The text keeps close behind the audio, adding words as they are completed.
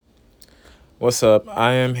What's up?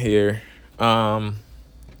 I am here. Um,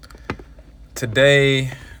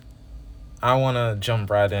 Today I want to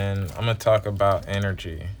jump right in. I'm gonna talk about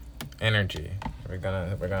energy. Energy. We're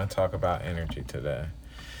gonna talk about energy today.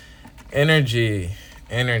 Energy,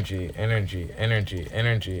 energy.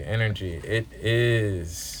 It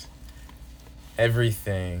is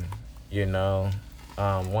everything. You know.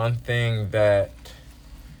 One thing that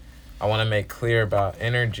I want to make clear about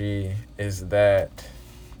energy is that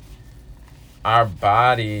our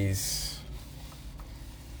bodies,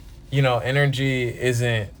 energy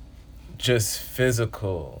isn't just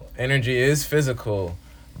physical. Energy is physical,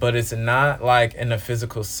 but it's not like in the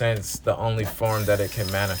physical sense the only form that it can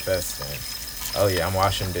manifest in. Oh yeah, I'm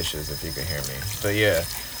washing dishes if you can hear me. But yeah,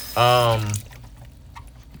 um,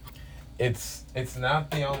 it's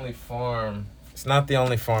not the only form. It's not the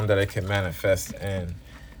only form that it can manifest in.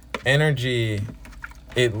 Energy,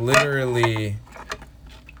 it literally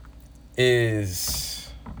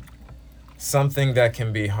is something that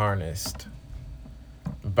can be harnessed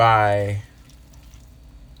by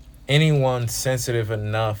anyone sensitive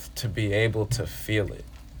enough to be able to feel it.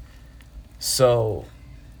 So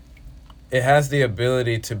it has the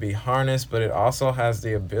ability to be harnessed, but it also has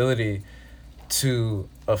the ability to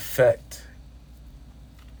affect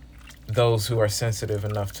those who are sensitive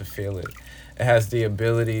enough to feel it. It has the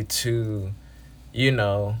ability to, you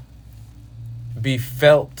know, be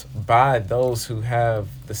felt by those who have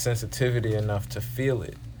the sensitivity enough to feel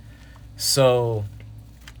it. So,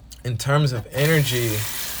 in terms of energy,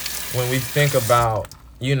 when we think about,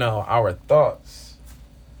 our thoughts,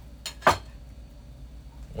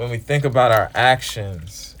 when we think about our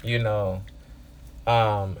actions,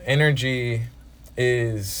 energy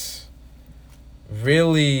is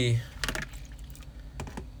really,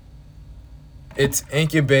 it's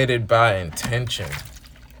incubated by intention,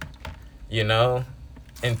 you know?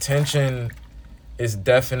 Intention is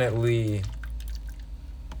definitely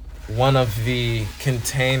one of the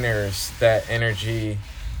containers that energy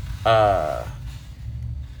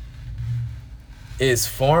is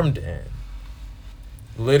formed in.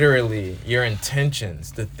 Literally, your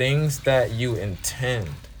intentions, the things that you intend.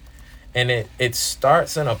 And it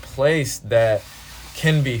starts in a place that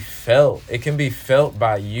can be felt. It can be felt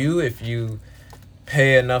by you if you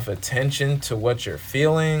pay enough attention to what you're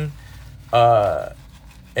feeling.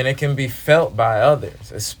 And it can be felt by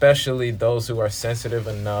others, especially those who are sensitive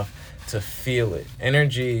enough to feel it.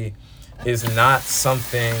 Energy is not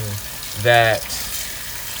something that,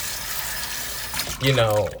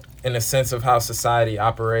 in a sense of how society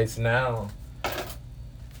operates now,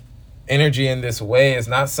 energy in this way is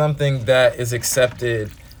not something that is accepted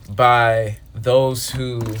by those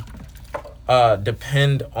who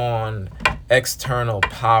depend on external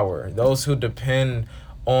power, those who depend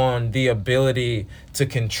on the ability to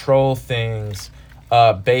control things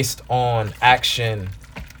based on action,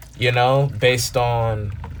 based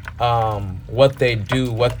on what they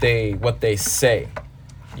do, what they say,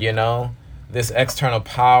 this external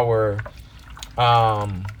power. A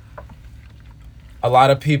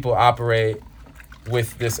lot of people operate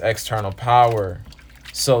with this external power,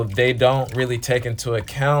 so they don't really take into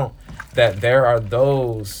account that there are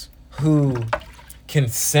those who can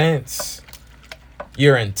sense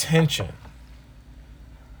your intention.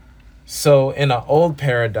 So in an old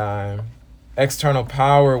paradigm, external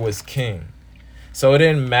power was king. So it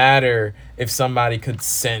didn't matter if somebody could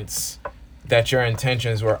sense that your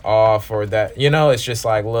intentions were off, or that, it's just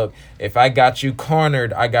like, look, if I got you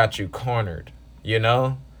cornered, I got you cornered,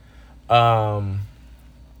 Um,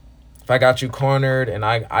 if I got you cornered and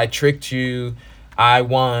I tricked you, I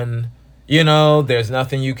won. There's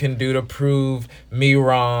nothing you can do to prove me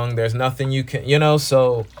wrong. There's nothing you can,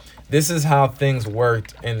 so this is how things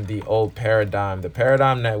worked in the old paradigm. The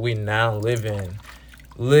paradigm that we now live in,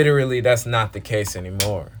 literally, that's not the case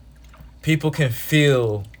anymore. People can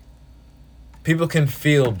feel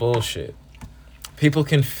bullshit. People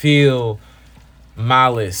can feel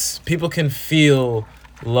malice. People can feel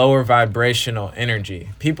lower vibrational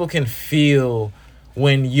energy. People can feel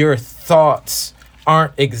when your thoughts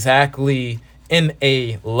aren't exactly in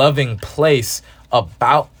a loving place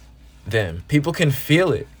about them. People can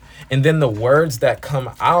feel it. And then the words that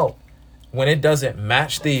come out, when it doesn't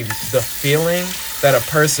match the feeling that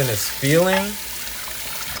a person is feeling,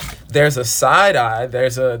 there's a side eye,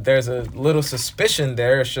 there's a little suspicion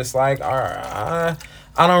there. It's just like, all right,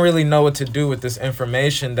 I don't really know what to do with this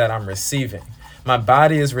information that I'm receiving. My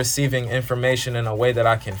body is receiving information in a way that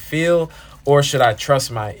I can feel, or should I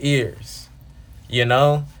trust my ears?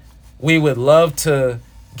 We would love to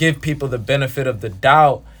give people the benefit of the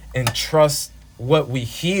doubt and trust what we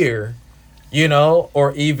hear,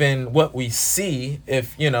 or even what we see.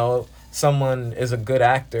 If, someone is a good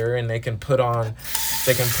actor and they can put on a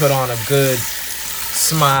good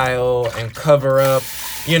smile and cover up,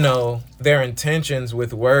 their intentions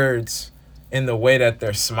with words in the way that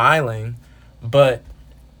they're smiling. But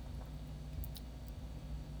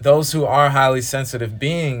those who are highly sensitive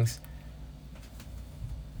beings,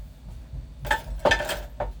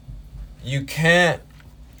 you can't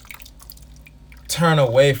turn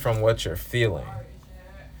away from what you're feeling.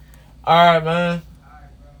 All right, man.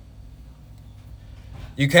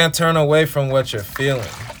 You can't turn away from what you're feeling,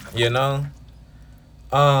 you know?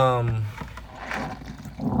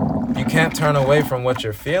 You can't turn away from what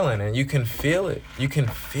you're feeling, and you can feel it. You can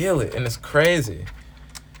feel it, and it's crazy.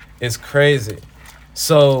 It's crazy.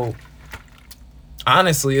 So,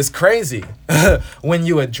 honestly, it's crazy. When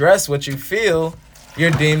you address what you feel,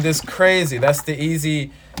 you're deemed as crazy. That's the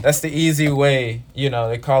easy way,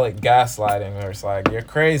 they call it gaslighting, or it's like, you're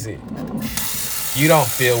crazy. You don't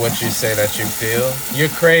feel what you say that you feel. You're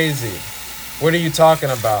crazy. What are you talking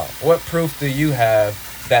about? What proof do you have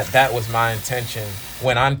that that was my intention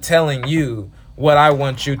when I'm telling you what I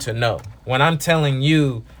want you to know? When I'm telling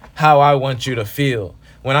you how I want you to feel?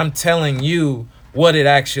 When I'm telling you what it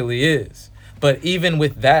actually is? But even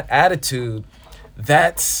with that attitude,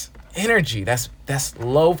 that's energy. That's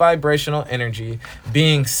low vibrational energy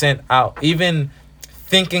being sent out. Even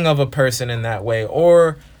thinking of a person in that way,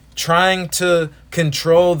 or trying to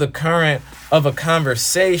control the current of a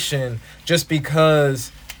conversation just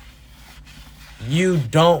because you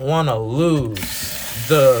don't want to lose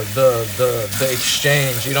the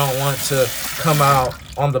exchange. You don't want to come out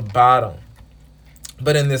on the bottom.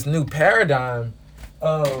 But in this new paradigm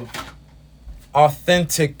of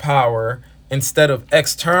authentic power instead of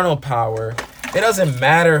external power, it doesn't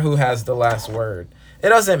matter who has the last word. It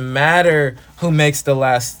doesn't matter who makes the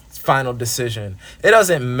last final decision. It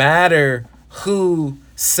doesn't matter who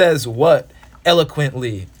says what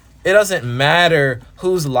eloquently. It doesn't matter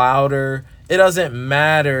who's louder. It doesn't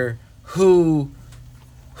matter who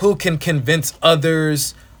can convince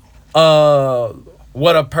others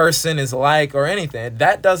what a person is like or anything.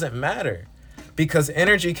 That doesn't matter, because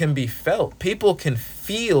energy can be felt. People can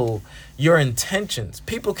feel your intentions.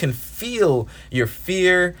 People can feel your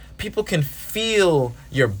fear. People can feel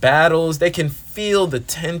your battles. They can feel the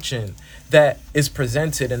tension that is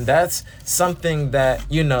presented. And that's something that,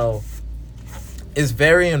 is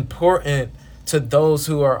very important to those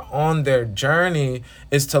who are on their journey,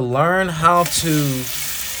 is to learn how to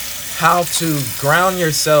ground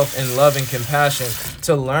yourself in love and compassion,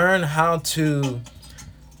 to learn how to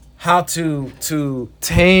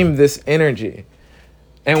tame this energy.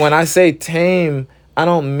 And when I say tame, I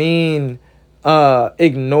don't mean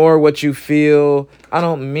ignore what you feel. I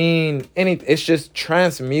don't mean anything. It's just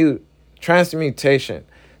transmutation.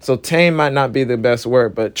 So tame might not be the best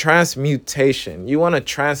word, but transmutation. You want to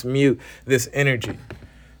transmute this energy.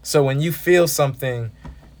 So when you feel something,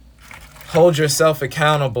 hold yourself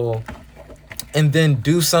accountable, and then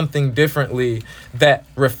do something differently that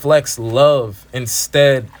reflects love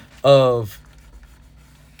instead of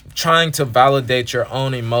trying to validate your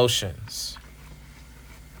own emotions.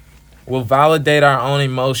 We'll validate our own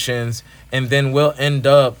emotions, and then we'll end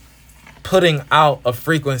up putting out a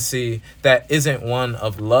frequency that isn't one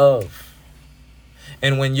of love.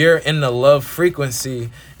 And when you're in the love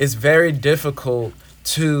frequency, it's very difficult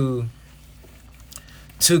to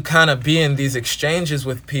kind of be in these exchanges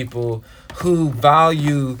with people who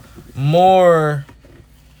value more.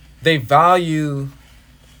 They value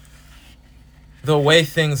the way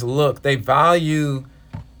things look. They value,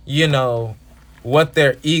 what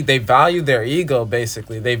they value their ego,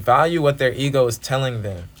 basically. They value what their ego is telling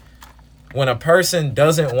them. When a person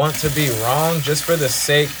doesn't want to be wrong just for the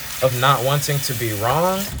sake of not wanting to be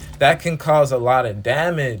wrong, that can cause a lot of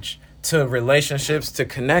damage to relationships, to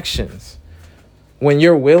connections. When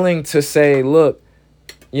you're willing to say, look,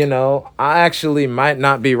 I actually might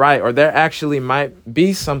not be right, or there actually might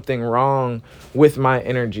be something wrong with my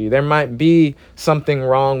energy. There might be something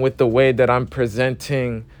wrong with the way that I'm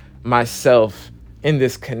presenting myself in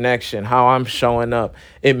this connection, how I'm showing up.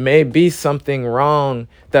 It may be something wrong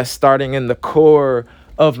that's starting in the core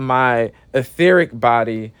of my etheric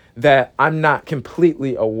body that I'm not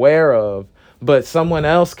completely aware of, but someone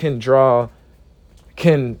else can draw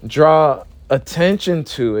attention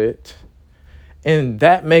to it. And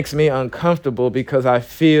that makes me uncomfortable because I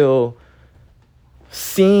feel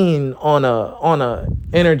seen on a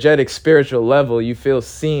energetic spiritual level. You feel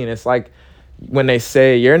seen. It's like when they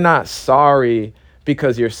say you're not sorry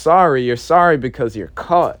because you're sorry because you're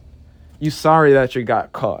caught. You sorry that you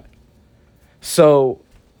got caught. So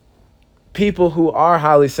people who are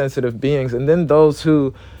highly sensitive beings, and then those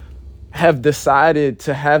who have decided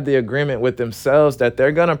to have the agreement with themselves that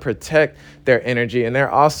they're going to protect their energy, and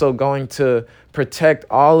they're also going to protect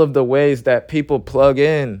all of the ways that people plug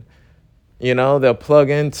in. They'll plug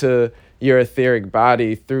into your etheric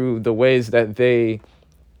body through the ways that they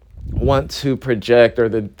want to project, or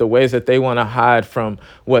the ways that they want to hide from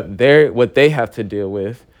what they have to deal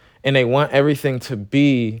with, and they want everything to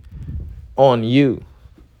be on you.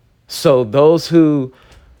 So those who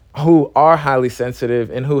are highly sensitive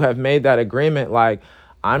and who have made that agreement, like,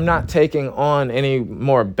 I'm not taking on any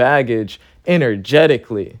more baggage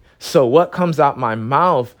energetically. So what comes out my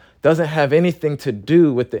mouth doesn't have anything to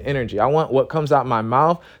do with the energy. I want what comes out my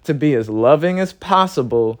mouth to be as loving as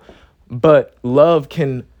possible, but love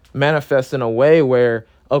can manifest in a way where,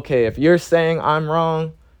 okay, if you're saying I'm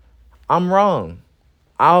wrong, I'm wrong.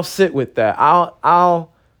 I'll sit with that.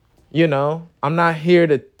 I'm not here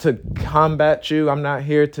to combat you. I'm not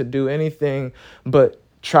here to do anything but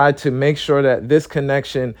try to make sure that this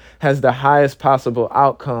connection has the highest possible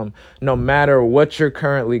outcome, no matter what you're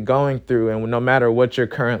currently going through and no matter what you're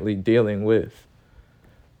currently dealing with.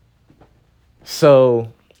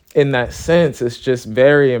 So in that sense, it's just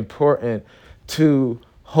very important to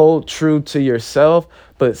hold true to yourself,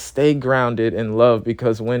 but stay grounded in love,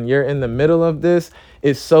 because when you're in the middle of this,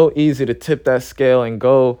 it's so easy to tip that scale and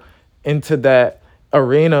go into that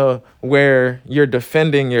arena where you're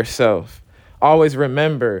defending yourself. Always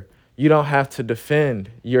remember, you don't have to defend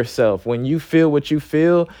yourself. When you feel what you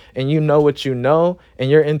feel and you know what you know,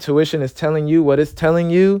 and your intuition is telling you what it's telling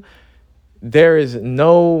you, there is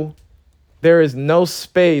no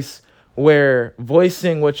space where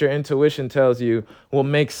voicing what your intuition tells you will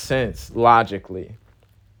make sense logically.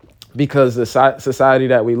 Because the society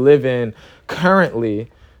that we live in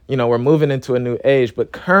currently, we're moving into a new age,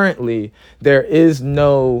 but currently there is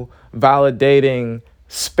no validating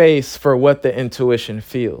space for what the intuition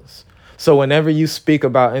feels. So whenever you speak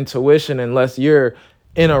about intuition, unless you're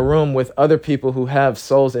in a room with other people who have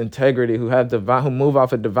soul's integrity, who move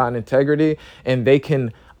off of divine integrity, and they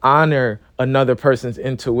can honor another person's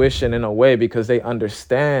intuition in a way because they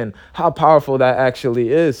understand how powerful that actually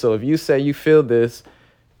is. So if you say you feel this,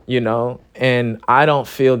 and I don't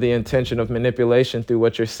feel the intention of manipulation through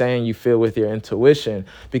what you're saying you feel with your intuition,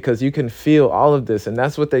 because you can feel all of this. And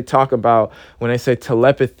that's what they talk about when they say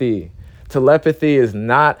telepathy. Telepathy is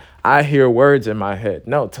not, I hear words in my head.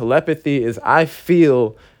 No, telepathy is I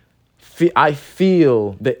feel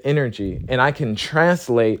the energy, and I can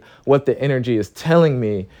translate what the energy is telling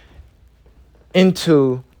me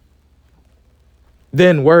into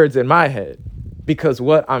then words in my head, because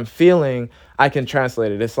what I'm feeling, I can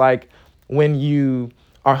translate it. It's like when you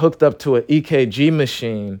are hooked up to an EKG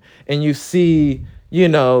machine and you see,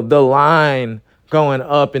 the line going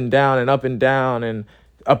up and down and up and down, and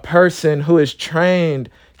a person who is trained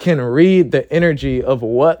can read the energy of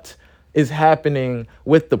what is happening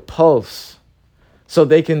with the pulse. So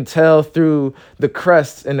they can tell through the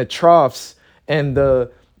crests and the troughs and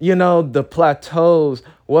the plateaus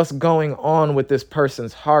what's going on with this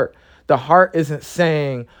person's heart. The heart isn't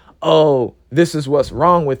saying, oh, this is what's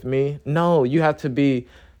wrong with me. No, you have to be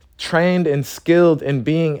trained and skilled in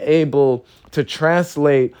being able to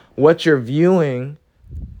translate what you're viewing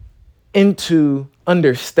into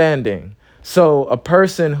understanding. So a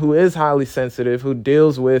person who is highly sensitive, who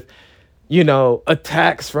deals with,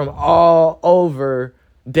 attacks from all over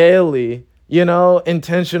daily,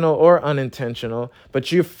 intentional or unintentional,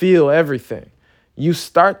 but you feel everything. You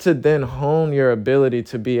start to then hone your ability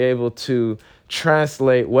to be able to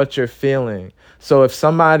translate what you're feeling. So if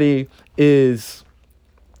somebody is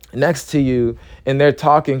next to you and they're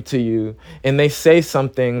talking to you and they say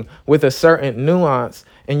something with a certain nuance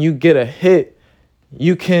and you get a hit,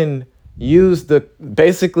 you can use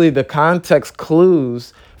basically the context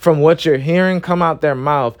clues from what you're hearing come out their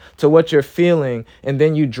mouth to what you're feeling, and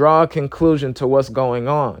then you draw a conclusion to what's going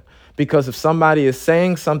on. Because if somebody is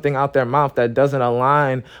saying something out their mouth that doesn't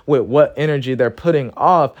align with what energy they're putting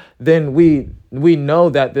off, then we know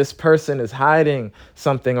that this person is hiding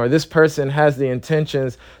something, or this person has the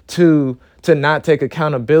intentions to not take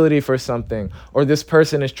accountability for something, or this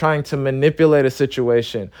person is trying to manipulate a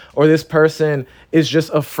situation, or this person is just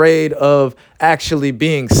afraid of actually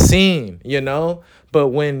being seen, But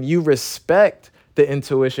when you respect the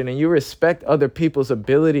intuition and you respect other people's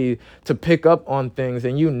ability to pick up on things,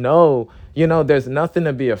 and there's nothing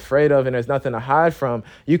to be afraid of and there's nothing to hide from,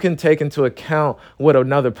 you can take into account what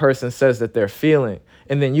another person says that they're feeling,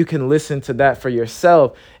 and then you can listen to that for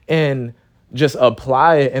yourself and just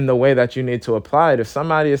apply it in the way that you need to apply it. If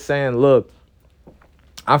somebody is saying, look,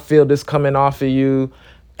 I feel this coming off of you,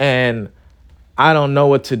 and I don't know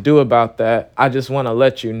what to do about that. I just want to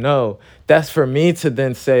let you know. That's for me to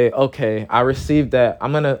then say, okay, I received that.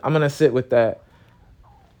 I'm gonna sit with that.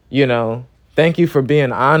 You know, thank you for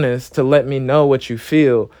being honest to let me know what you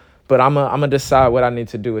feel, but I'm gonna decide what I need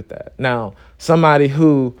to do with that. Now, somebody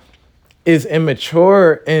who is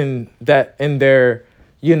immature in their,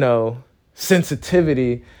 you know,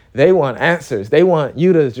 sensitivity, they want answers. They want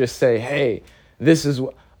you to just say, hey, this is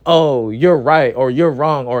oh, you're right or you're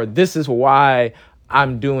wrong, or this is why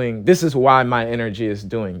my energy is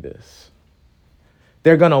doing this.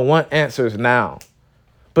 They're gonna want answers now.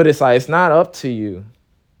 But it's like, it's not up to you.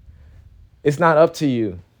 It's not up to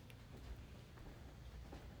you.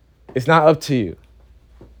 It's not up to you.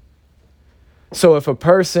 So if a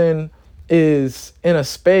person is in a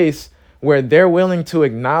space where they're willing to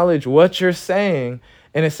acknowledge what you're saying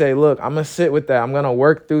and to say, look, I'm going to sit with that. I'm going to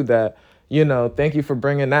work through that. You know, thank you for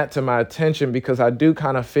bringing that to my attention because I do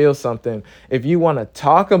kind of feel something. If you want to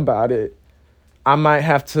talk about it, I might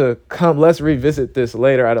have to come. Let's revisit this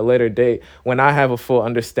later at a later date when I have a full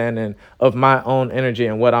understanding of my own energy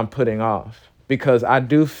and what I'm putting off. Because I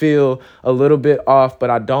do feel a little bit off, but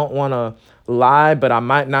I don't want to lie, but I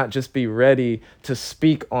might not just be ready to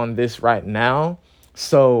speak on this right now.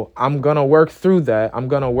 So I'm going to work through that. I'm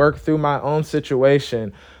going to work through my own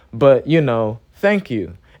situation. But, you know, thank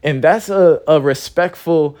you. And that's a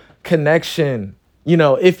respectful connection. You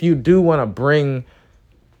know, if you do want to bring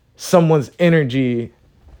someone's energy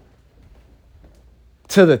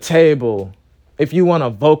to the table, if you want to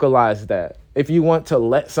vocalize that, if you want to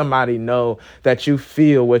let somebody know that you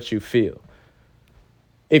feel what you feel,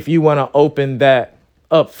 if you want to open that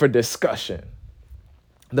up for discussion,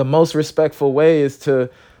 the most respectful way is to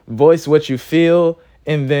voice what you feel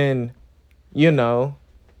and then, you know,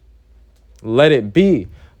 let it be.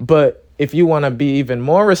 But if you want to be even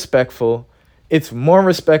more respectful, it's more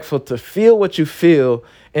respectful to feel what you feel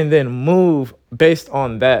and then move based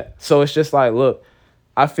on that. So it's just like, look,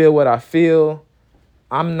 I feel what I feel.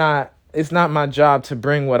 It's not my job to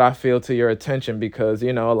bring what I feel to your attention because,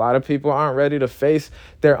 you know, a lot of people aren't ready to face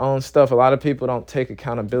their own stuff. A lot of people don't take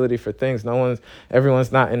accountability for things.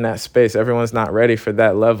 Everyone's not in that space. Everyone's not ready for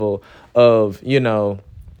that level of, you know,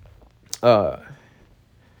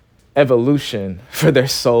 evolution for their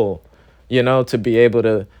soul, you know, to be able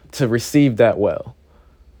to receive that well,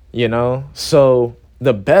 you know? So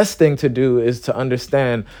the best thing to do is to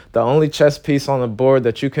understand the only chess piece on the board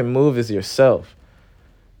that you can move is yourself.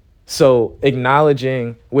 So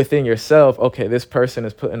acknowledging within yourself, okay, this person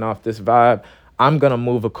is putting off this vibe. I'm going to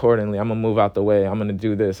move accordingly. I'm going to move out the way. I'm going to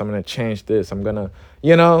do this. I'm going to change this. I'm going to,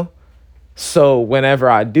 you know, so whenever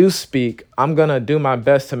I do speak, I'm going to do my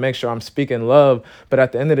best to make sure I'm speaking love. But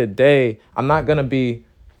at the end of the day, I'm not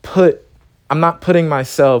putting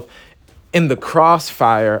myself in the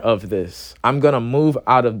crossfire of this. I'm going to move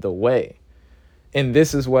out of the way. And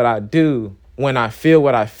this is what I do when I feel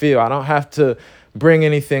what I feel. I don't have to bring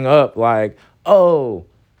anything up like, oh,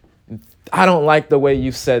 I don't like the way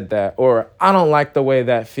you said that, or I don't like the way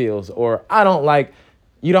that feels, or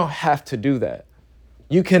you don't have to do that.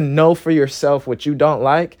 You can know for yourself what you don't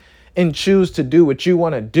like and choose to do what you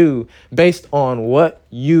want to do based on what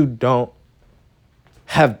you don't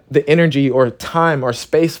have the energy or time or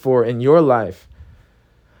space for in your life.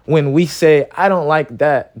 When we say, I don't like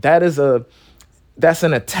that, that's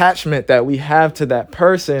an attachment that we have to that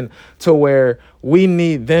person to where we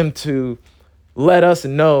need them to let us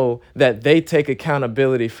know that they take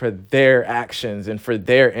accountability for their actions and for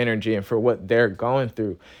their energy and for what they're going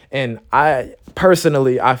through. And I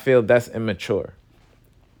feel that's immature.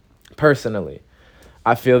 Personally,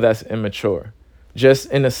 I feel that's immature. Just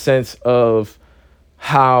in a sense of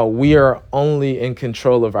how we are only in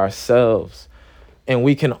control of ourselves and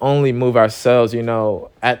we can only move ourselves. You know,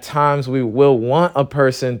 at times we will want a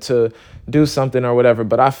person to do something or whatever,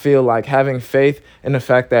 but I feel like having faith in the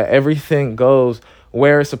fact that everything goes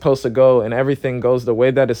where it's supposed to go and everything goes the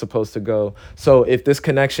way that it's supposed to go. So if this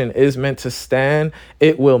connection is meant to stand,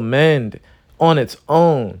 it will mend on its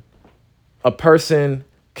own. A person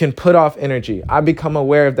can put off energy. I become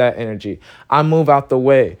aware of that energy. I move out the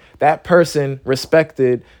way. That person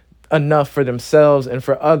respected enough for themselves and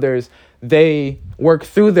for others. They work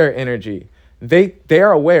through their energy. They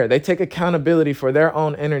are aware. They take accountability for their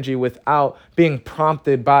own energy without being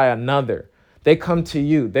prompted by another. They come to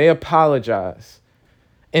you. They apologize.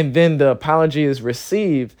 And then the apology is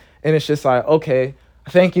received. And it's just like, okay,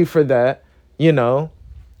 thank you for that. You know,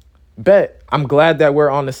 I'm glad that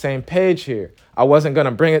we're on the same page here. I wasn't going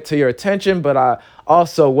to bring it to your attention, but I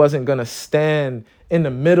also wasn't going to stand in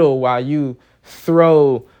the middle while you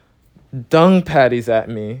throw dung patties at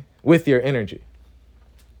me with your energy.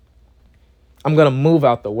 I'm going to move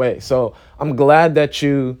out the way. So I'm glad that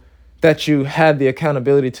you had the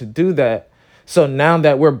accountability to do that. So now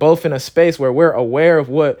that we're both in a space where we're aware of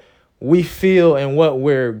what we feel and what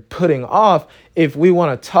we're putting off, if we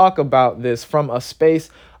want to talk about this from a space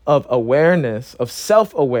of awareness, of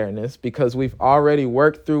self-awareness, because we've already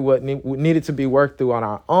worked through what needed to be worked through on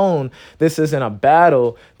our own. This isn't a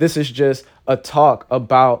battle. This is just a talk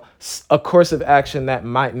about a course of action that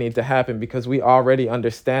might need to happen because we already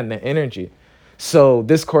understand the energy. So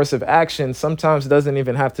this course of action sometimes doesn't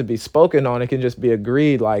even have to be spoken on. It can just be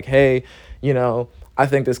agreed like, hey, I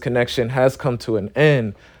think this connection has come to an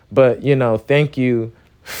end, but, thank you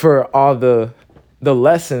for all the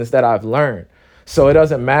lessons that I've learned. So it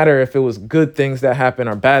doesn't matter if it was good things that happen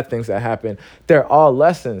or bad things that happen. They're all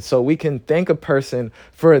lessons. So we can thank a person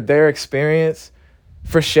for their experience,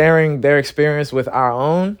 for sharing their experience with our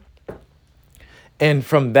own. And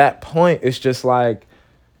from that point, it's just like,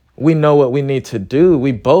 we know what we need to do.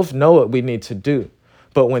 We both know what we need to do.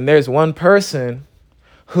 But when there's one person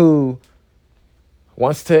who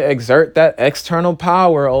wants to exert that external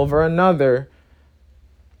power over another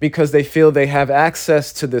because they feel they have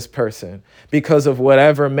access to this person because of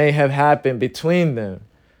whatever may have happened between them,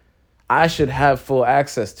 I should have full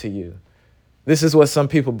access to you. This is what some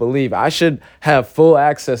people believe. I should have full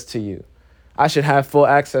access to you. I should have full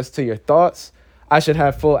access to your thoughts. I should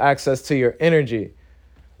have full access to your energy.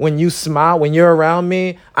 When you smile, when you're around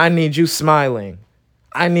me, I need you smiling.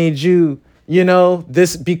 I need you,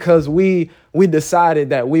 this because we decided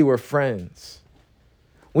that we were friends.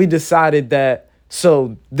 We decided that,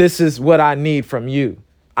 so this is what I need from you.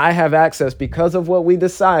 I have access because of what we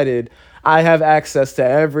decided. I have access to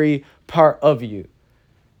every part of you.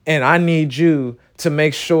 And I need you to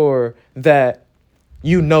make sure that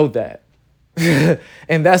you know that.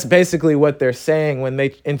 And that's basically what they're saying when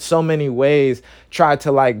they, in so many ways, try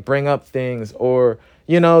to bring up things or,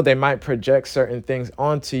 they might project certain things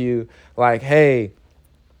onto you like, hey,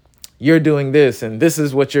 you're doing this and this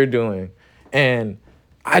is what you're doing. And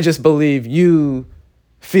I just believe you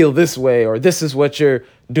feel this way or this is what you're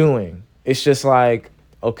doing. It's just like,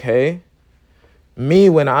 okay, me,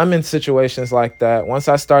 when I'm in situations like that, once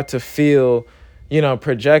I start to feel,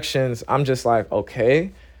 projections, I'm just like,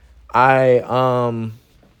 okay, I'm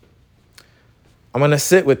going to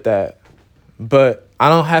sit with that, but I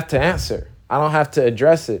don't have to answer. I don't have to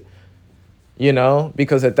address it,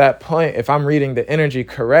 because at that point, if I'm reading the energy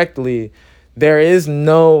correctly, there is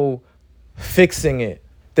no fixing it.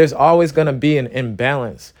 There's always going to be an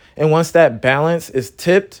imbalance. And once that balance is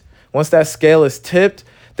tipped, once that scale is tipped,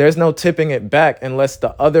 there's no tipping it back unless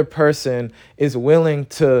the other person is willing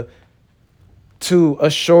to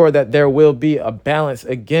assure that there will be a balance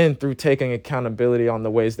again through taking accountability on the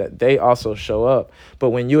ways that they also show up. But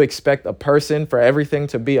when you expect a person for everything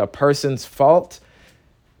to be a person's fault,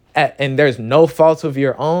 and there's no fault of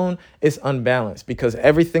your own, it's unbalanced because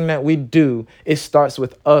everything that we do, it starts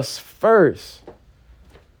with us first.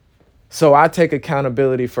 So I take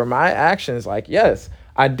accountability for my actions. Like, yes,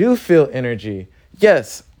 I do feel energy.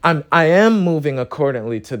 Yes, I am moving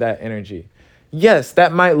accordingly to that energy. Yes,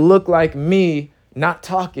 that might look like me not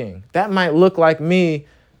talking. That might look like me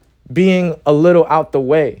being a little out the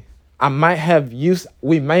way.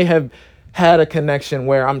 We may have had a connection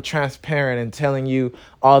where I'm transparent and telling you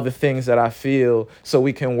all the things that I feel so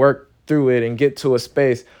we can work through it and get to a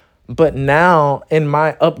space. But now in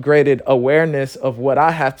my upgraded awareness of what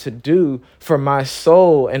I have to do for my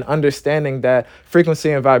soul and understanding that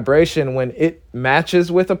frequency and vibration, when it matches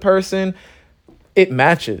with a person, it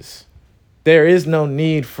matches. There is no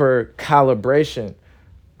need for calibration.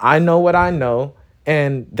 I know what I know,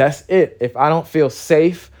 and that's it. If I don't feel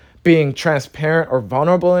safe being transparent or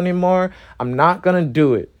vulnerable anymore, I'm not going to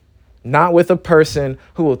do it. Not with a person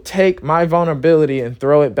who will take my vulnerability and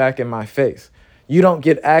throw it back in my face. You don't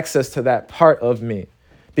get access to that part of me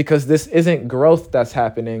because this isn't growth that's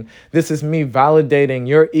happening. This is me validating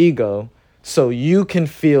your ego so you can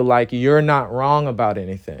feel like you're not wrong about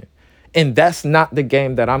anything. And that's not the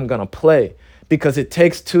game that I'm going to play because it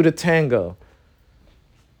takes two to tango.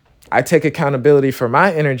 I take accountability for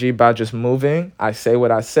my energy by just moving. I say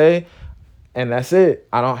what I say, and that's it.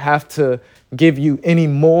 I don't have to give you any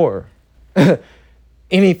more.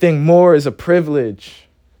 Anything more is a privilege.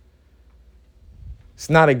 It's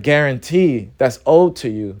not a guarantee that's owed to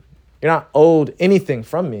you. You're not owed anything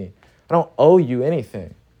from me. I don't owe you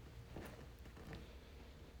anything.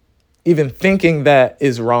 Even thinking that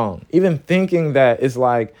is wrong. Even thinking that is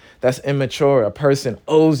like, that's immature. A person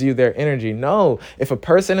owes you their energy. No, if a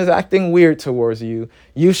person is acting weird towards you,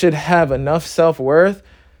 you should have enough self-worth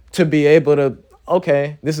to be able to,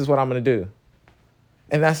 okay, this is what I'm going to do.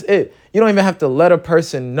 And that's it. You don't even have to let a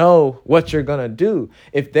person know what you're going to do.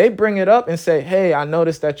 If they bring it up and say, hey, I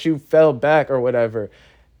noticed that you fell back or whatever.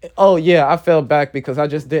 Oh, yeah, I fell back because I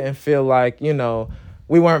just didn't feel like,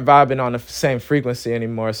 we weren't vibing on the same frequency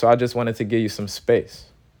anymore. So I just wanted to give you some space.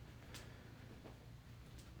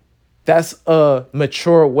 That's a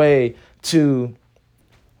mature way to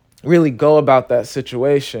really go about that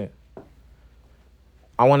situation.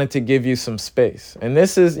 I wanted to give you some space. And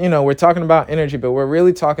this is, we're talking about energy, but we're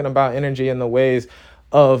really talking about energy in the ways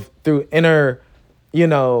of through inner,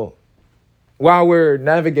 while we're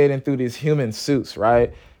navigating through these human suits,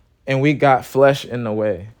 right? And we got flesh in the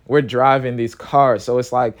way. We're driving these cars. So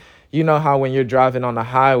it's like, you know how when you're driving on the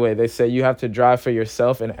highway, they say you have to drive for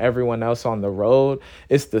yourself and everyone else on the road.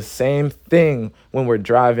 It's the same thing when we're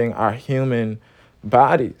driving our human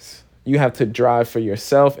bodies. You have to drive for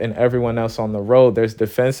yourself and everyone else on the road. There's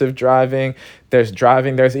defensive driving. There's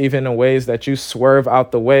driving. There's even ways that you swerve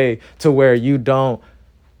out the way to where you don't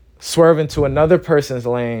swerve into another person's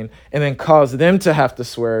lane and then cause them to have to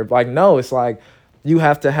swerve. Like, no, it's like you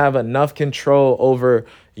have to have enough control over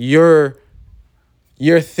your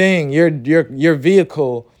thing, your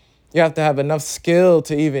vehicle. You have to have enough skill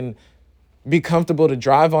to even be comfortable to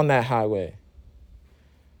drive on that highway.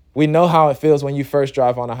 We know how it feels when you first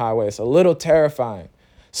drive on a highway. It's a little terrifying.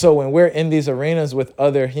 So when we're in these arenas with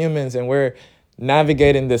other humans and we're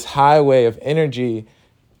navigating this highway of energy,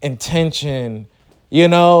 intention,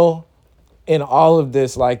 in all of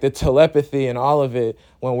this, like the telepathy and all of it,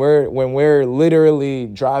 when we're literally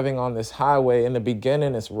driving on this highway, in the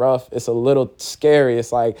beginning, it's rough. It's a little scary.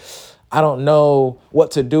 It's like, I don't know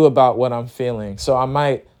what to do about what I'm feeling. So I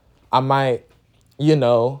might, I might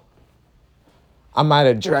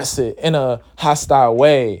address it in a hostile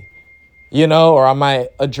way, or I might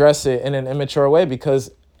address it in an immature way,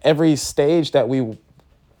 because every stage that we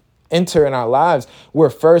enter in our lives,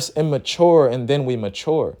 we're first immature and then we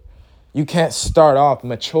mature. You can't start off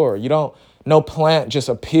mature. No plant just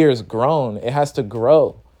appears grown. It has to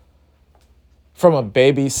grow from a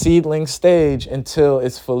baby seedling stage until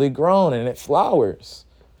it's fully grown and it flowers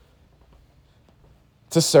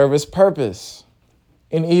to serve its purpose.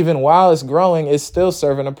 And even while it's growing, it's still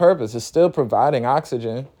serving a purpose. It's still providing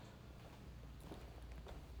oxygen.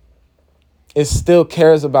 It still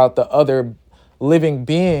cares about the other living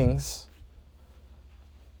beings.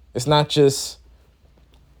 It's not just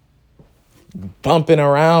bumping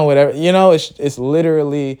around, whatever. It's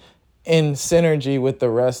literally in synergy with the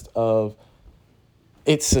rest of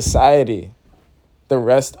its society, the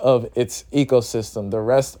rest of its ecosystem, the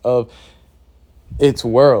rest of its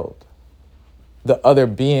world. The other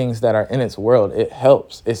beings that are in its world. It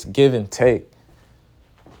helps. It's give and take.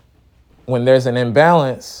 When there's an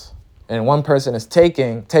imbalance and one person is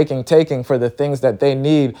taking for the things that they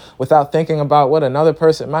need without thinking about what another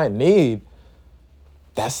person might need,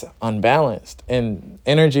 that's unbalanced. And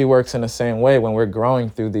energy works in the same way when we're growing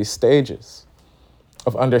through these stages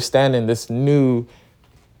of understanding this nuances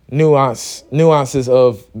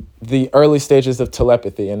of the early stages of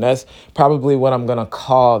telepathy. And that's probably what I'm going to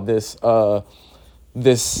call this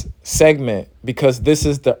segment, because this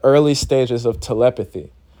is the early stages of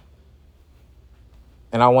telepathy.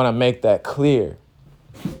 And I want to make that clear.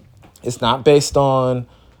 It's not based on,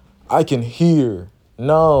 I can hear.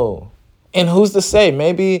 No. And who's to say?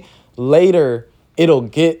 Maybe later it'll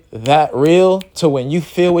get that real to when you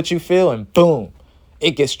feel what you feel and boom,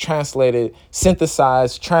 it gets translated,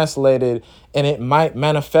 synthesized, translated, and it might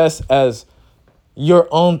manifest as your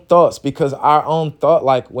own thoughts, because our own thought,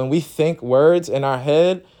 like when we think words in our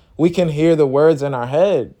head, we can hear the words in our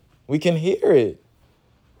head. We can hear it.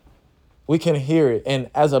 We can hear it. And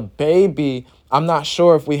as a baby, I'm not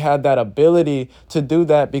sure if we had that ability to do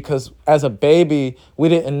that, because as a baby, we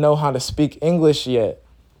didn't know how to speak English yet.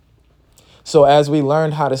 So as we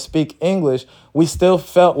learned how to speak English, we still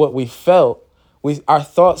felt what we felt. Our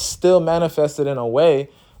thoughts still manifested in a way,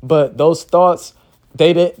 but those thoughts,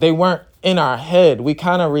 they weren't in our head. We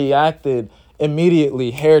kind of reacted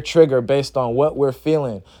immediately, hair trigger, based on what we're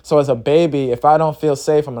feeling. So as a baby, if I don't feel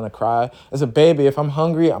safe, I'm going to cry. As a baby, if I'm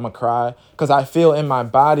hungry, I'm going to cry, because I feel in my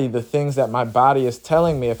body the things that my body is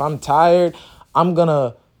telling me. If I'm tired, I'm going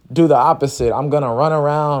to do the opposite. I'm going to run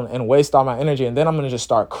around and waste all my energy, and then I'm going to just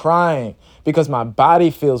start crying because my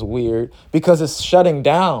body feels weird, because it's shutting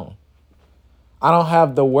down. I don't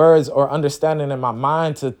have the words or understanding in my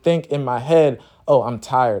mind to think in my head, oh, I'm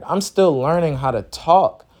tired. I'm still learning how to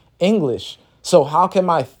talk English. So how can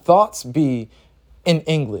my thoughts be in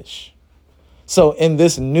English? So in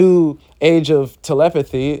this new age of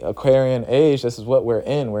telepathy, Aquarian age, this is what we're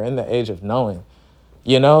in. We're in the age of knowing,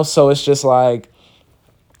 So it's just like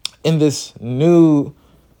in this new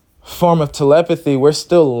form of telepathy, we're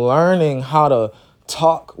still learning how to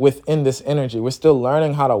talk within this energy. We're still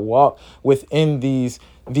learning how to walk within these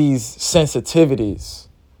sensitivities.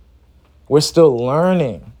 We're still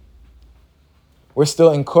learning. We're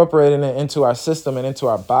still incorporating it into our system and into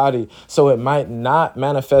our body. So it might not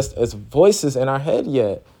manifest as voices in our head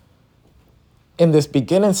yet. In this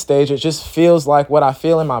beginning stage, it just feels like what I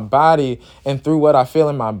feel in my body, and through what I feel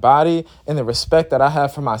in my body and the respect that I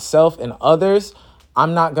have for myself and others,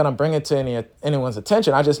 I'm not going to bring it to anyone's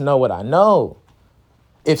attention. I just know what I know.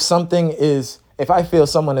 If I feel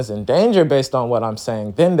someone is in danger based on what I'm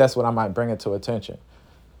saying, then that's what I might bring it to attention.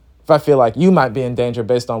 If I feel like you might be in danger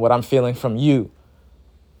based on what I'm feeling from you,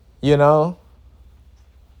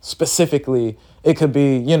 specifically, it could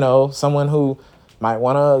be, someone who might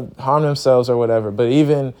want to harm themselves or whatever. But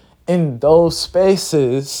even in those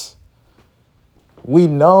spaces, we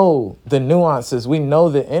know the nuances. We know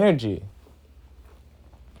the energy.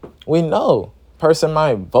 We know. Person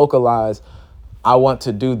might vocalize, I want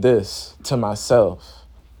to do this to myself.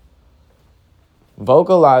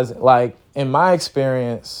 Vocalize, like in my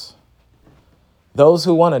experience, those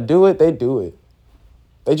who want to do it, they do it.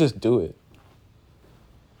 They just do it.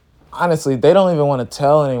 Honestly, they don't even want to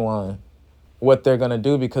tell anyone what they're going to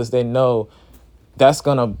do because they know that's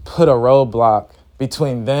going to put a roadblock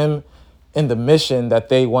between them and the mission that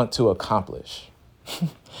they want to accomplish.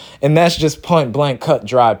 And that's just point blank, cut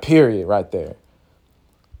dry, period, right there.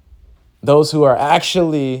 Those who are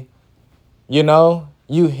actually,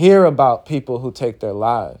 you hear about people who take their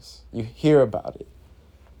lives. You hear about it.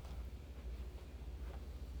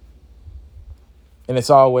 And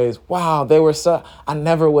it's always, wow, I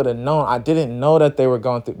never would have known. I didn't know that they were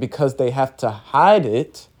going through, because they have to hide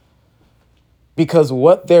it. Because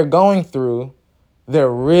what they're going through,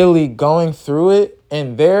 they're really going through it,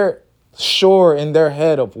 and they're sure in their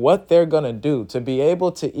head of what they're going to do. To be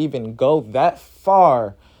able to even go that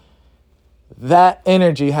far, that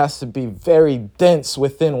energy has to be very dense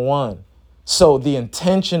within one. So the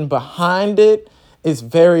intention behind it is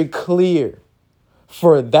very clear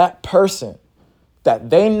for that person,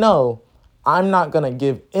 that they know, I'm not going to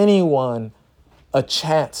give anyone a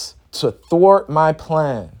chance to thwart my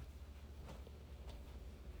plan.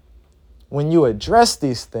 When you address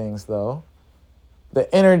these things, though,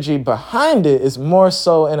 the energy behind it is more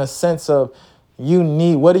so in a sense of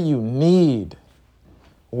what do you need?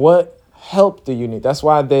 What help do you need? That's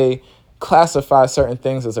why they classify certain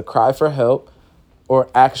things as a cry for help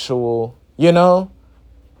or actual,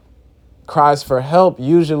 cries for help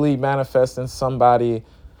usually manifest in somebody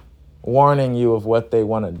warning you of what they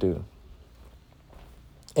want to do.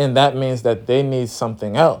 And that means that they need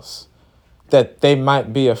something else that they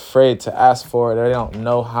might be afraid to ask for, or they don't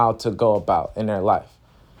know how to go about in their life.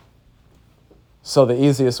 So the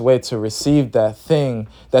easiest way to receive that thing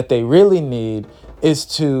that they really need is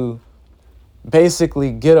to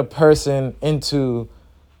basically get a person into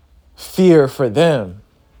fear for them.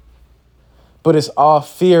 But it's all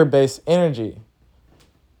fear-based energy.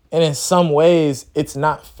 And in some ways, it's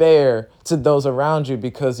not fair to those around you,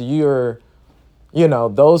 because those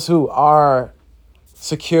who are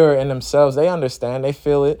secure in themselves, they understand, they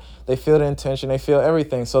feel it, they feel the intention, they feel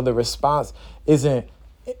everything. So the response isn't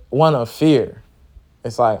one of fear.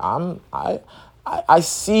 It's like, I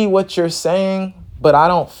see what you're saying, but I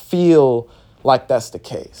don't feel like that's the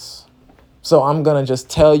case. So I'm going to just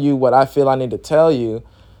tell you what I feel I need to tell you,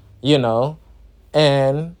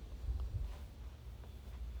 and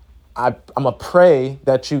I'm going to pray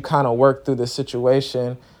that you kind of work through the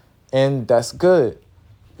situation, and that's good.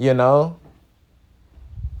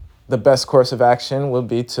 The best course of action will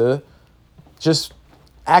be to just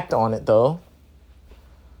act on it, though.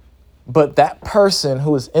 But that person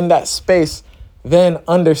who is in that space then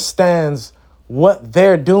understands what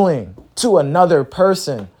they're doing to another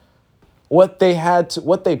person, what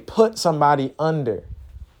they put somebody under,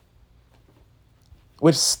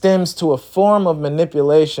 which stems to a form of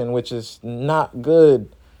manipulation, which is not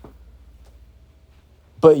good.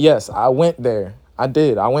 But yes, I went there. I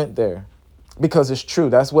did. I went there because it's true.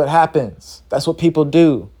 That's what happens. That's what people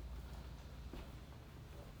do.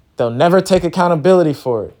 They'll never take accountability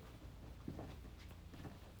for it.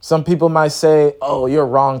 Some people might say, oh, you're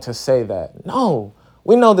wrong to say that. No,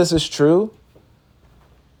 we know this is true.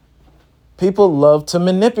 People love to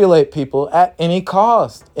manipulate people at any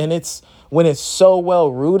cost. And when it's so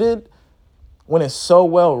well rooted,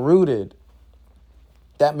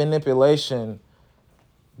 that manipulation,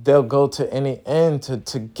 they'll go to any end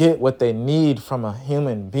to get what they need from a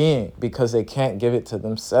human being, because they can't give it to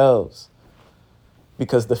themselves.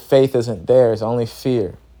 Because the faith isn't there, it's only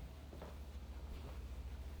fear.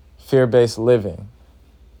 Fear-based living.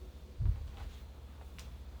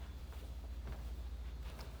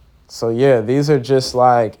 So yeah, these are just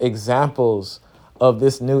like examples of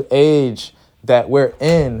this new age that we're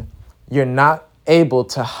in. You're not able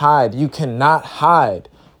to hide. You cannot hide.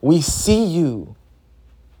 We see you.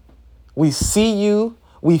 We see you.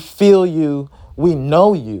 We feel you. We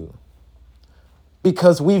know you.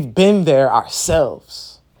 Because we've been there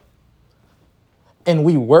ourselves. And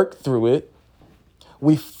we worked through it.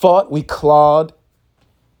 We fought, we clawed,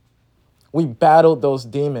 we battled those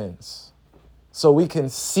demons so we can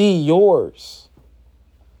see yours.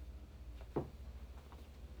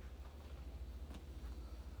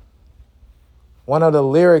 One of the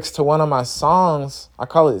lyrics to one of my songs, I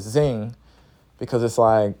call it Zing, because it's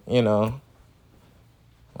like, you know,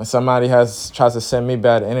 when somebody tries to send me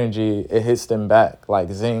bad energy, it hits them back, like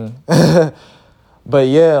zing. But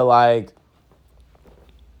yeah, like,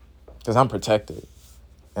 because I'm protected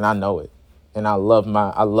and I know it. And I love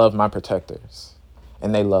my protectors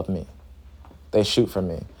and they love me. They shoot for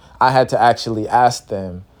me. I had to actually ask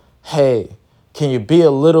them, hey, can you be a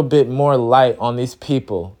little bit more light on these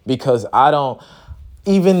people? Because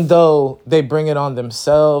even though they bring it on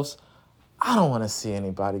themselves, I don't want to see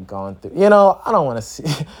anybody going through, I don't want to see,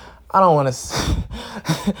 I don't want to,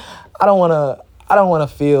 I don't want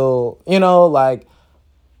to feel, like,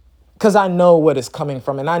 because I know what is coming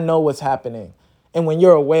from and I know what's happening. And when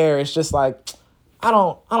you're aware, it's just like, I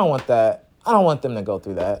don't want that. I don't want them to go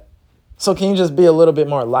through that. So can you just be a little bit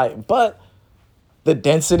more light? But the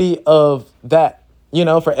density of that,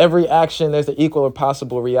 for every action, there's an equal or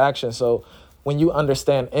possible reaction. So when you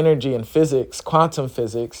understand energy and physics, quantum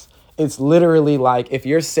physics, it's literally like if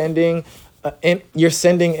you're sending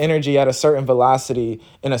energy at a certain velocity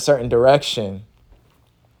in a certain direction,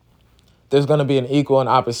 there's going to be an equal and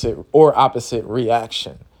opposite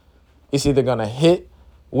reaction. It's either going to hit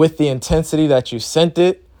with the intensity that you sent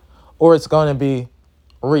it, or it's going to be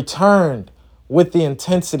returned with the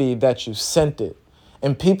intensity that you sent it.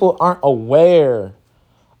 And people aren't aware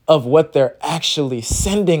of what they're actually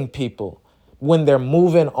sending people when they're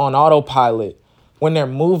moving on autopilot, when they're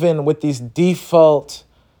moving with these default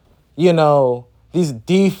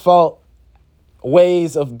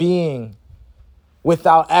ways of being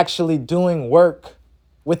without actually doing work.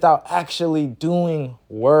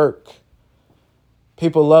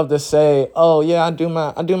 People love to say, oh yeah, I do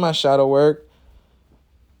my shadow work.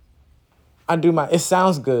 It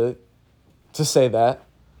sounds good to say that.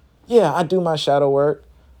 Yeah, I do my shadow work.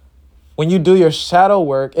 When you do your shadow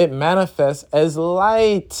work, it manifests as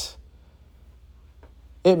light.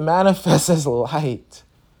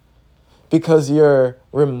 Because you're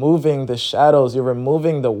removing the shadows, you're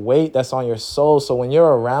removing the weight that's on your soul. So when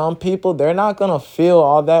you're around people, they're not going to feel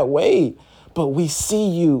all that weight. But we see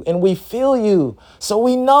you and we feel you. So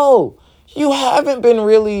we know you haven't been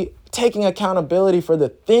really taking accountability for the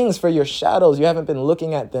things, for your shadows. You haven't been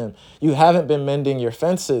looking at them. You haven't been mending your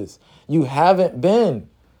fences. You haven't been.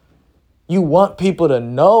 You want people to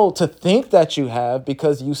know, to think that you have,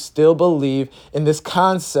 because you still believe in this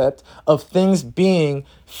concept of things being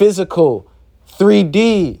physical,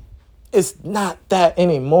 3D. It's not that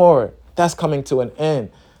anymore. That's coming to an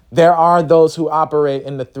end. There are those who operate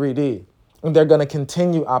in the 3D, and they're going to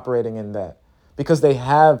continue operating in that because they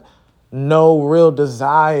have no real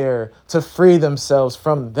desire to free themselves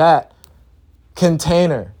from that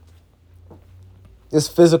container, this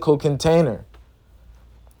physical container.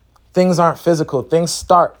 Things aren't physical. Things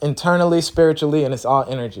start internally, spiritually, and it's all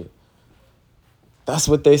energy. That's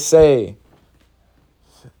what they say.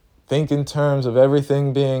 Think in terms of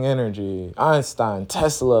everything being energy. Einstein,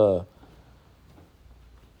 Tesla.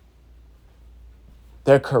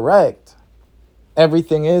 They're correct.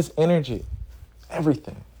 Everything is energy.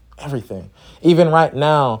 Everything. Even right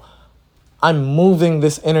now, I'm moving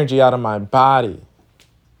this energy out of my body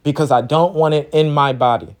because I don't want it in my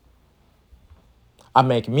body. I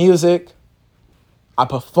make music, I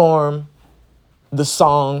perform the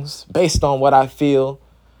songs based on what I feel.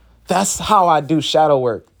 That's how I do shadow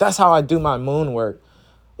work. That's how I do my moon work.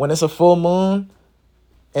 When it's a full moon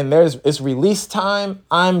and it's release time,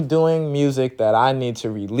 I'm doing music that I need to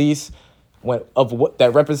release,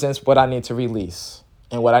 that represents what I need to release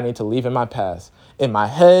and what I need to leave in my past. In my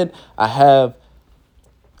head, I have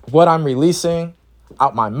what I'm releasing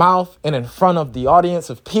out my mouth, and in front of the audience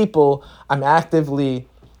of people, I'm actively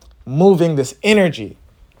moving this energy.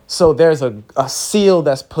 So there's a seal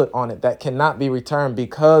that's put on it that cannot be returned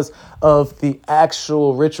because of the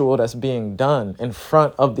actual ritual that's being done in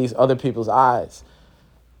front of these other people's eyes.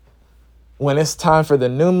 When it's time for the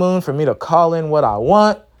new moon, for me to call in what I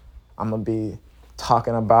want, I'm going to be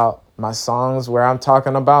talking about my songs where I'm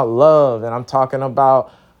talking about love, and I'm talking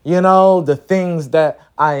about, the things that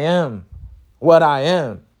I am, what I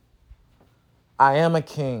am. I am a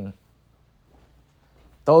king.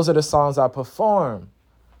 Those are the songs I perform.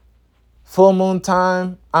 Full moon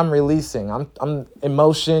time, I'm releasing. I'm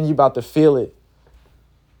emotion, you about to feel it.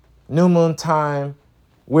 New moon time,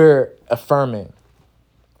 we're affirming.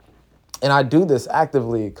 And I do this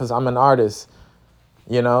actively because I'm an artist,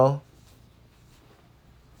 you know?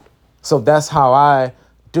 So that's how I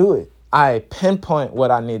do it. I pinpoint what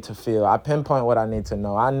I need to feel. I pinpoint what I need to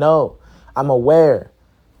know. I know. I'm aware.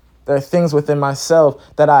 There are things within myself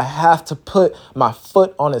that I have to put my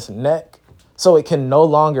foot on its neck so it can no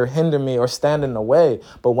longer hinder me or stand in the way.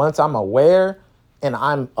 But once I'm aware,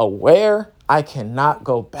 I cannot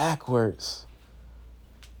go backwards.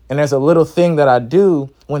 And there's a little thing that I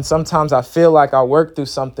do when sometimes I feel like I work through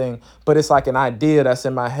something, but it's like an idea that's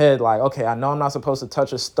in my head. Like, okay, I know I'm not supposed to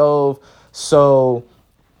touch a stove. So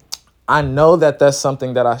I know that that's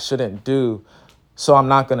something that I shouldn't do. So I'm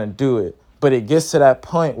not going to do it. But it gets to that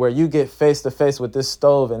point where you get face to face with this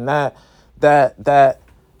stove and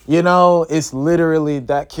it's literally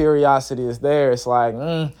that curiosity is there. It's like,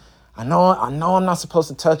 I know I'm not supposed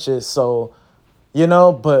to touch it. So,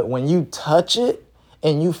 but when you touch it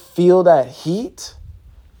and you feel that heat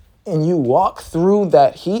and you walk through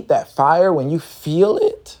that heat, that fire, when you feel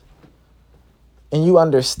it and you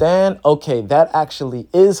understand, okay, that actually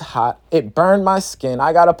is hot. It burned my skin.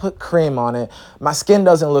 I got to put cream on it. My skin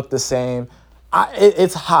doesn't look the same.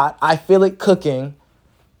 It's hot. I feel it cooking.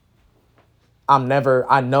 I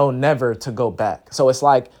know never to go back. So it's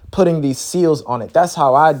like putting these seals on it. That's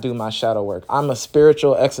how I do my shadow work. I'm a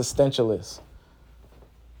spiritual existentialist.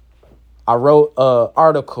 I wrote an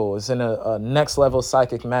article. It's in a Next Level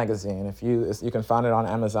Psychic magazine. If you can find it on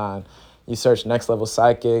Amazon. You search Next Level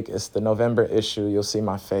Psychic. It's the November issue. You'll see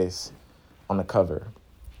my face on the cover.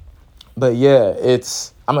 But yeah,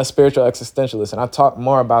 I'm a spiritual existentialist, and I talk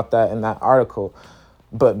more about that in that article.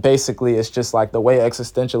 But basically, it's just like the way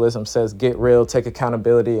existentialism says, get real, take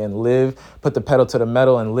accountability, and live, put the pedal to the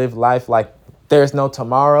metal and live life like there's no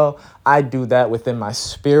tomorrow. I do that within my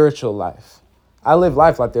spiritual life. I live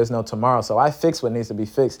life like there's no tomorrow. So I fix what needs to be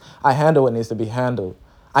fixed. I handle what needs to be handled.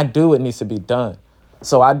 I do what needs to be done.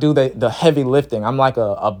 So I do the heavy lifting. I'm like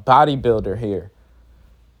a bodybuilder here.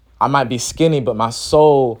 I might be skinny, but my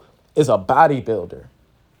soul is a bodybuilder.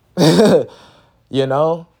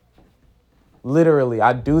 Literally,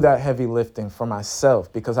 I do that heavy lifting for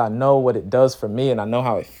myself because I know what it does for me and I know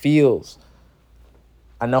how it feels.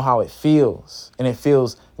 And it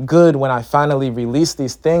feels good when I finally release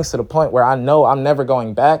these things to the point where I know I'm never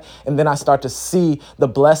going back. And then I start to see the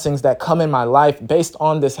blessings that come in my life based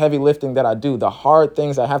on this heavy lifting that I do. The hard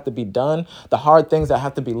things that have to be done, the hard things that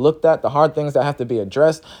have to be looked at, the hard things that have to be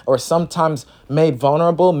addressed, or sometimes made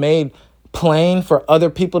vulnerable, made plain for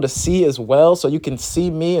other people to see as well. So you can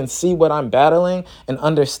see me and see what I'm battling and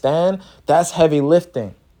understand. That's heavy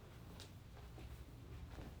lifting.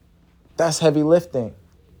 That's heavy lifting.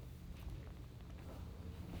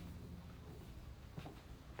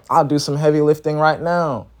 I'll do some heavy lifting right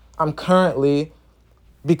now. I'm currently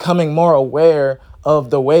becoming more aware of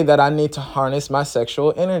the way that I need to harness my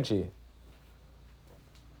sexual energy.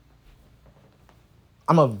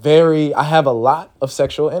 I have a lot of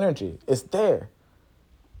sexual energy. It's there.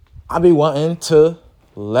 I be wanting to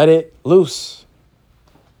let it loose.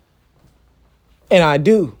 And I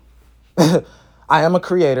do. I am a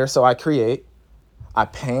creator, so I create. I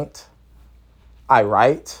paint. I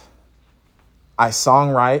write. I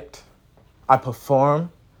songwrite, I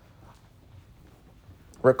perform,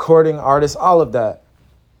 recording artist, all of that.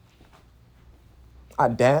 I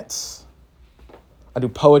dance, I do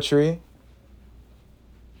poetry,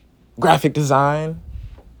 graphic design,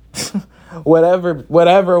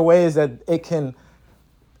 whatever ways that it can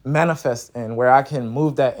manifest in, where I can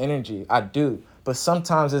move that energy, I do. But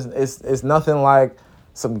sometimes it's nothing like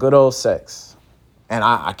some good old sex. And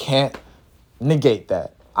I can't negate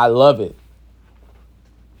that. I love it.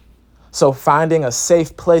 So finding a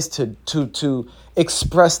safe place to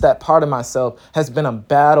express that part of myself has been a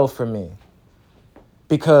battle for me.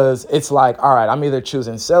 Because it's like, all right, I'm either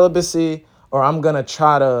choosing celibacy or I'm going to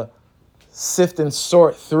try to sift and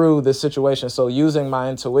sort through the situation. So using my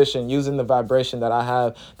intuition, using the vibration that I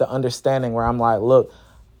have, the understanding where I'm like, look,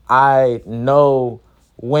 I know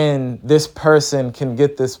when this person can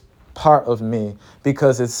get this part of me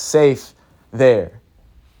because it's safe there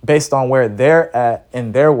based on where they're at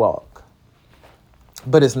in their walk.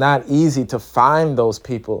 But it's not easy to find those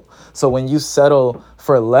people. So when you settle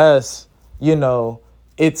for less, you're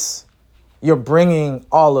bringing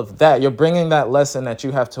all of that. You're bringing that lesson that you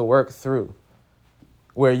have to work through,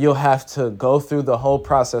 where you'll have to go through the whole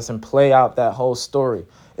process and play out that whole story.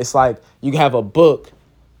 It's like you have a book,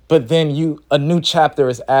 but then a new chapter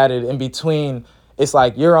is added in between. It's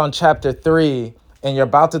like you're on chapter 3 and you're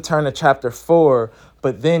about to turn to chapter 4,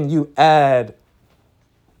 but then you add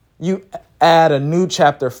a new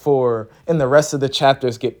chapter 4 and the rest of the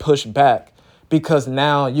chapters get pushed back because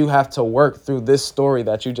now you have to work through this story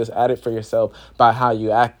that you just added for yourself by how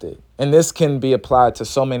you acted. And this can be applied to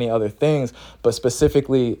so many other things, but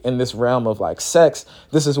specifically in this realm of like sex,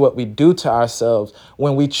 this is what we do to ourselves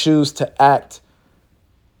when we choose to act,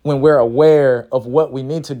 when we're aware of what we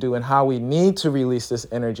need to do and how we need to release this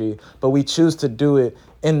energy, but we choose to do it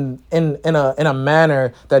in a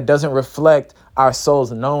manner that doesn't reflect our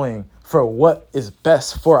soul's knowing for what is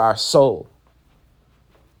best for our soul.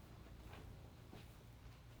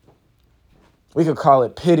 We could call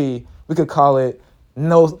it pity. We could call it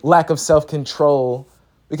no lack of self-control.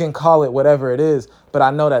 We can call it whatever it is. But I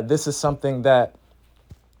know that this is something that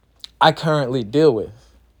I currently deal with,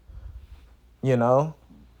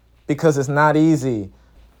 because it's not easy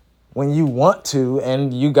when you want to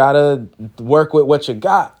and you gotta work with what you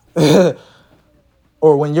got.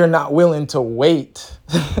 Or when you're not willing to wait.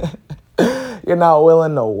 You're not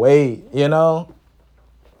willing to wait,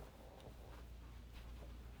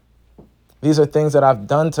 These are things that I've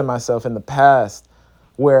done to myself in the past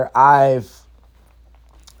where I've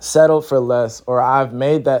settled for less, or I've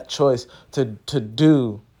made that choice to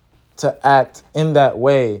act in that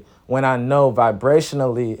way when I know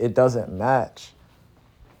vibrationally it doesn't match.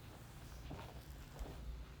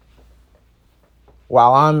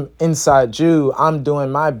 While I'm inside you, I'm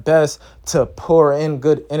doing my best to pour in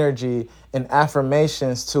good energy and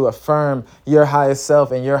affirmations to affirm your highest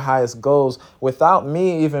self and your highest goals without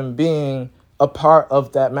me even being a part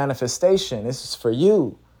of that manifestation. This is for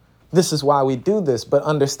you. This is why we do this, but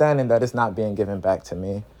understanding that it's not being given back to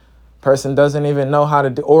me. Person doesn't even know how to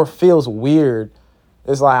do, or feels weird.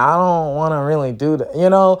 It's like, I don't want to really do that.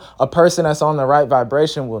 A person that's on the right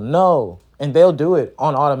vibration will know. And they'll do it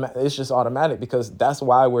on automatic. It's just automatic because that's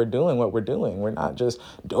why we're doing what we're doing. We're not just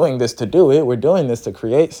doing this to do it. We're doing this to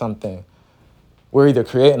create something. We're either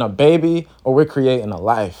creating a baby or we're creating a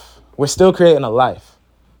life. We're still creating a life.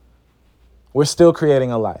 We're still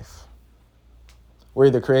creating a life. We're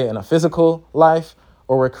either creating a physical life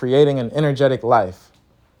or we're creating an energetic life.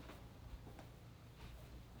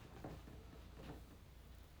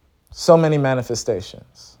 So many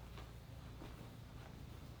manifestations.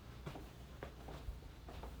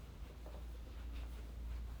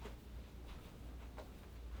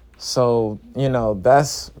 So,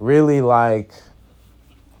 that's really like,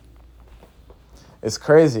 it's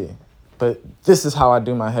crazy. But this is how I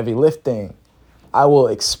do my heavy lifting. I will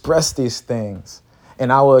express these things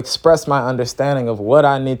and I will express my understanding of what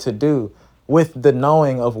I need to do with the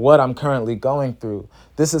knowing of what I'm currently going through.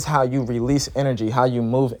 This is how you release energy, how you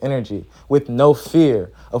move energy with no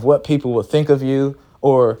fear of what people will think of you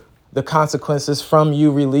or the consequences from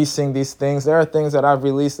you releasing these things. There are things that I've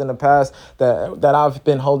released in the past that I've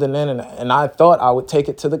been holding in and I thought I would take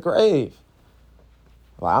it to the grave.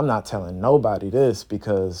 Well, I'm not telling nobody this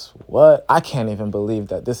because what? I can't even believe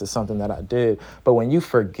that this is something that I did. But when you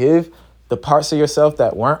forgive the parts of yourself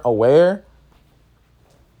that weren't aware,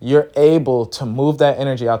 you're able to move that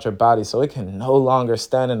energy out your body so it can no longer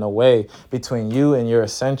stand in the way between you and your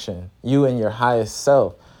ascension, you and your highest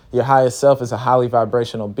self. Your highest self is a highly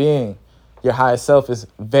vibrational being. Your highest self is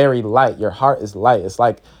very light. Your heart is light. It's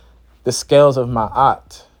like the scales of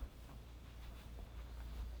Ma'at.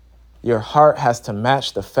 Your heart has to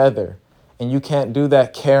match the feather. And you can't do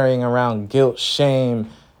that carrying around guilt, shame,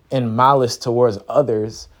 and malice towards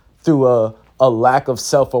others through a lack of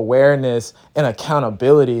self-awareness and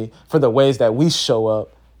accountability for the ways that we show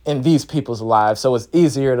up in these people's lives. So it's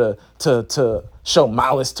easier to show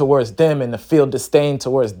malice towards them and to feel disdain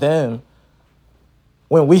towards them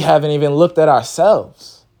when we haven't even looked at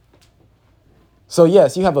ourselves. So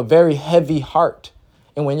yes, you have a very heavy heart.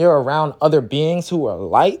 And when you're around other beings who are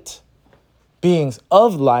light, beings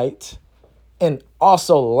of light, and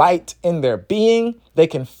also light in their being, they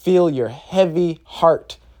can feel your heavy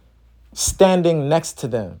heart standing next to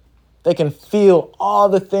them. They can feel all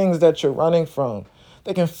the things that you're running from.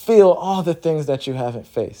 They can feel all the things that you haven't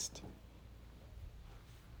faced.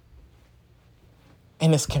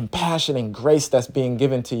 And it's compassion and grace that's being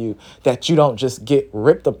given to you that you don't just get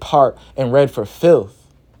ripped apart and read for filth.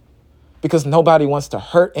 Because nobody wants to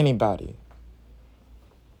hurt anybody.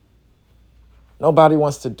 Nobody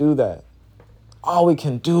wants to do that. All we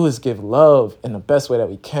can do is give love in the best way that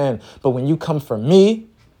we can. But when you come for me,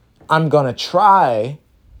 I'm going to try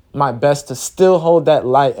my best to still hold that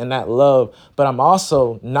light and that love, but I'm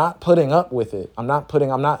also not putting up with it. I'm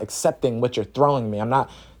not accepting what you're throwing me. I'm not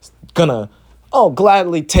gonna oh,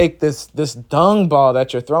 gladly take this dung ball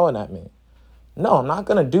that you're throwing at me. No, I'm not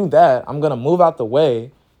going to do that. I'm going to move out the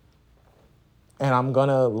way, and I'm going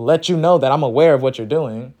to let you know that I'm aware of what you're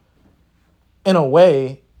doing in a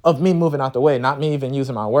way of me moving out the way, not me even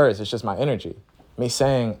using my words. It's just my energy. Me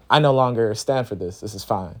saying, I no longer stand for this. This is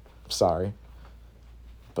fine. I'm sorry,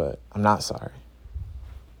 but I'm not sorry.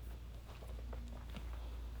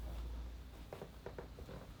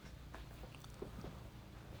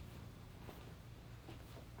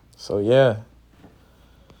 So yeah,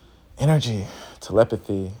 energy,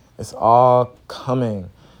 telepathy, it's all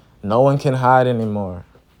coming. No one can hide anymore.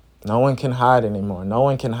 No one can hide anymore. No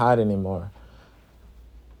one can hide anymore.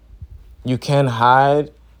 You can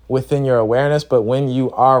hide within your awareness, but when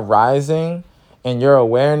you are rising and your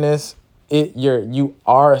awareness, you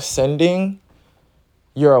are ascending,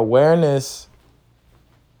 your awareness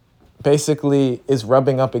basically is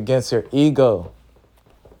rubbing up against your ego.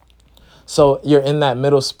 So you're in that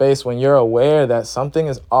middle space when you're aware that something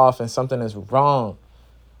is off and something is wrong.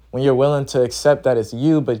 When you're willing to accept that it's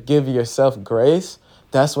you, but give yourself grace,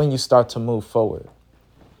 that's when you start to move forward.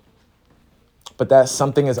 But that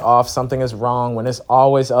something is off, something is wrong, when it's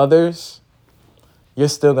always others, you're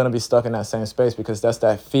still going to be stuck in that same space because that's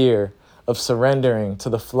that fear of surrendering to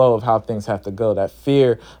the flow of how things have to go. That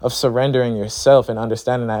fear of surrendering yourself and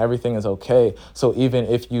understanding that everything is okay. So even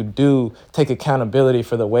if you do take accountability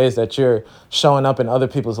for the ways that you're showing up in other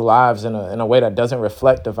people's lives in a way that doesn't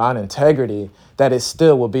reflect divine integrity, that it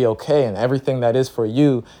still will be okay. And everything that is for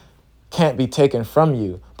you can't be taken from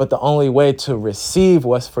you. But the only way to receive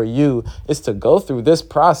what's for you is to go through this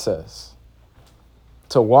process,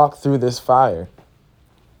 to walk through this fire.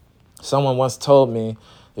 Someone once told me,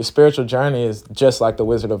 your spiritual journey is just like the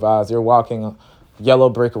Wizard of Oz. You're walking a yellow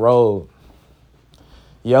brick road.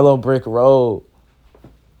 Yellow brick road.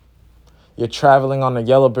 You're traveling on a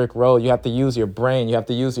yellow brick road. You have to use your brain. You have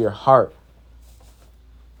to use your heart.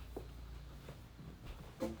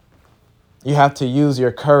 You have to use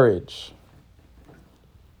your courage.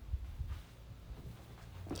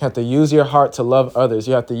 You have to use your heart to love others.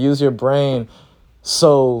 You have to use your brain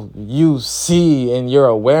so you see in your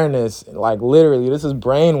awareness, like literally, this is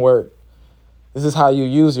brain work. This is how you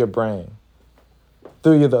use your brain.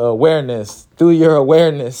 Through the awareness, through your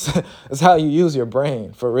awareness, is how you use your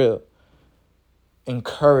brain, for real.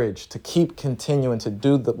 Encourage to keep continuing to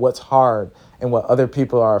do what's hard and what other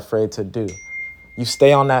people are afraid to do. You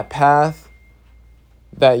stay on that path,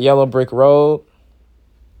 that yellow brick road.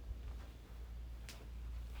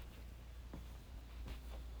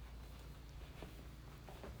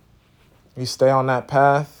 You stay on that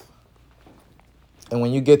path. And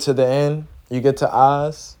when you get to the end, you get to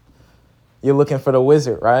Oz, you're looking for the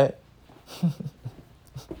wizard, right?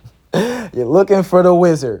 You're looking for the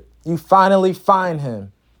wizard. You finally find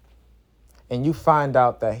him. And you find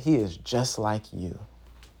out that he is just like you.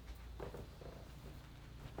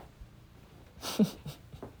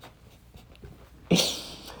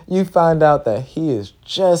 You find out that he is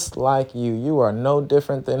just like you. You are no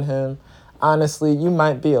different than him. Honestly, you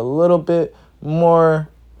might be a little bit more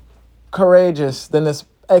courageous than this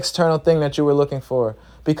external thing that you were looking for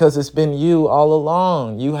because it's been you all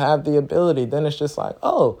along. You have the ability. Then it's just like,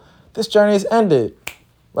 oh, this journey is ended.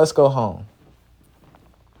 Let's go home.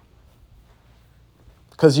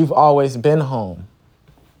 Because you've always been home.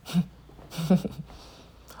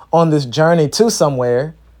 On this journey to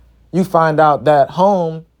somewhere, you find out that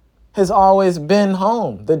home has always been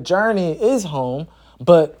home. The journey is home,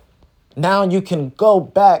 but now you can go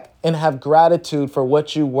back and have gratitude for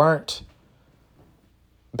what you weren't.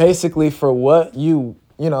 Basically for what you're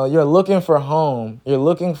looking for home. You're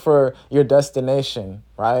looking for your destination,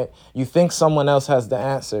 right? You think someone else has the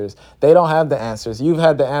answers. They don't have the answers. You've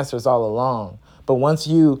had the answers all along. But once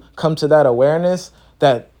you come to that awareness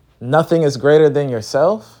that nothing is greater than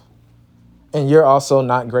yourself, and you're also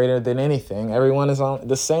not greater than anything. Everyone is on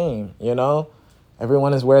the same,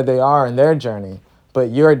 Everyone is where they are in their journey. But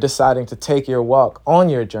you're deciding to take your walk on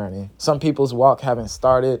your journey. Some people's walk haven't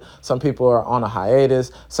started. Some people are on a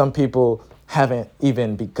hiatus. Some people haven't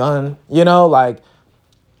even begun.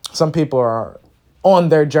 Some people are on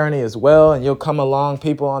their journey as well. And you'll come along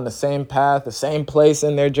people on the same path, the same place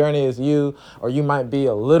in their journey as you. Or you might be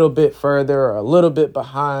a little bit further or a little bit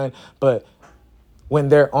behind. But when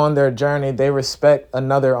they're on their journey, they respect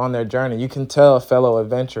another on their journey. You can tell a fellow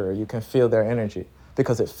adventurer. You can feel their energy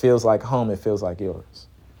because it feels like home. It feels like yours.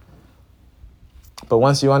 But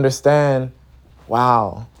once you understand,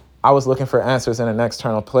 wow, I was looking for answers in an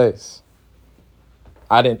external place.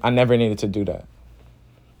 I never needed to do that.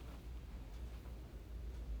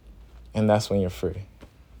 And that's when you're free.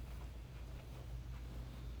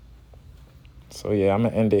 So yeah, I'm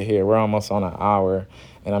gonna end it here. We're almost on an hour,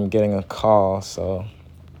 and I'm getting a call. So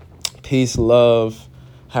peace, love,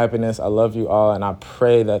 happiness. I love you all, and I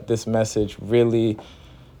pray that this message really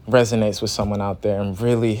resonates with someone out there and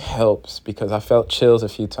really helps, because I felt chills a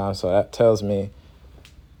few times. So that tells me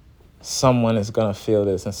someone is gonna feel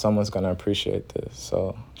this and someone's gonna appreciate this.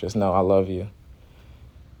 So just know I love you.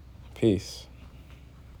 Peace.